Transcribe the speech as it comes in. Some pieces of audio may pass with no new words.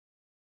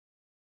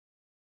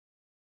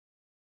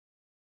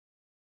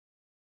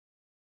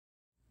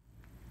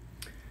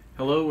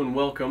Hello and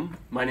welcome.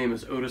 My name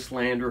is Otis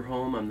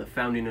Landerholm. I'm the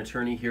founding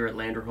attorney here at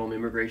Landerholm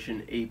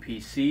Immigration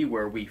A.P.C,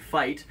 where we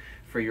fight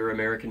for your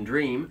American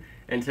dream.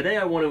 And today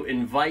I want to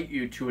invite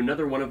you to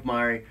another one of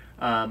my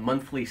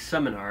monthly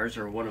seminars,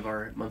 or one of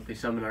our monthly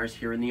seminars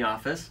here in the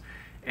office.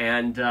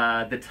 And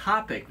the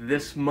topic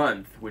this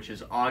month, which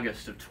is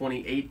August of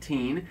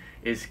 2018,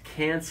 is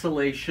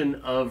cancellation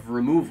of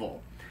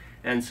removal.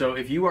 And so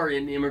if you are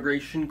in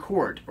immigration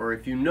court, or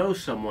if you know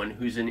someone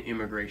who's in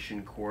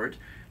immigration court,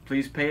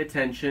 please pay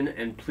attention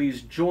and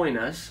please join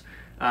us.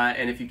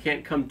 And if you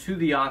can't come to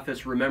the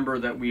office, remember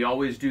that we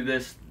always do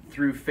this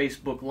through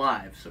Facebook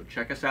Live. So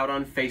check us out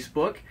on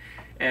Facebook,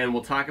 and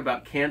we'll talk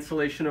about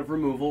cancellation of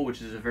removal,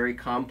 which is a very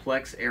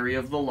complex area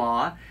of the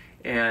law.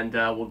 And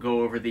we'll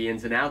go over the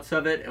ins and outs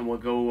of it, and we'll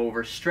go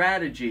over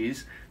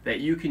strategies that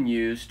you can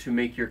use to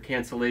make your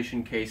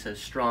cancellation case as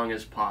strong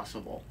as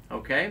possible.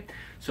 Okay?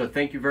 So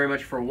thank you very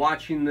much for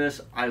watching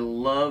this. I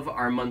love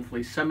our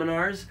monthly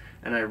seminars,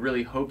 and I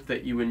really hope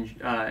that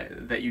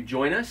you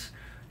join us.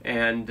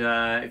 And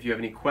if you have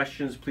any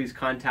questions, please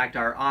contact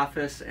our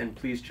office, and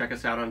please check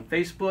us out on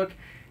Facebook.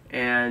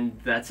 And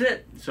that's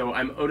it. So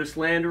I'm Otis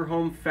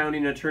Landerholm,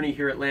 founding attorney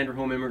here at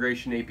Landerholm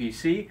Immigration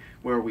A.P.C,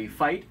 where we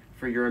fight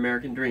for your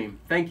American dream.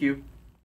 Thank you.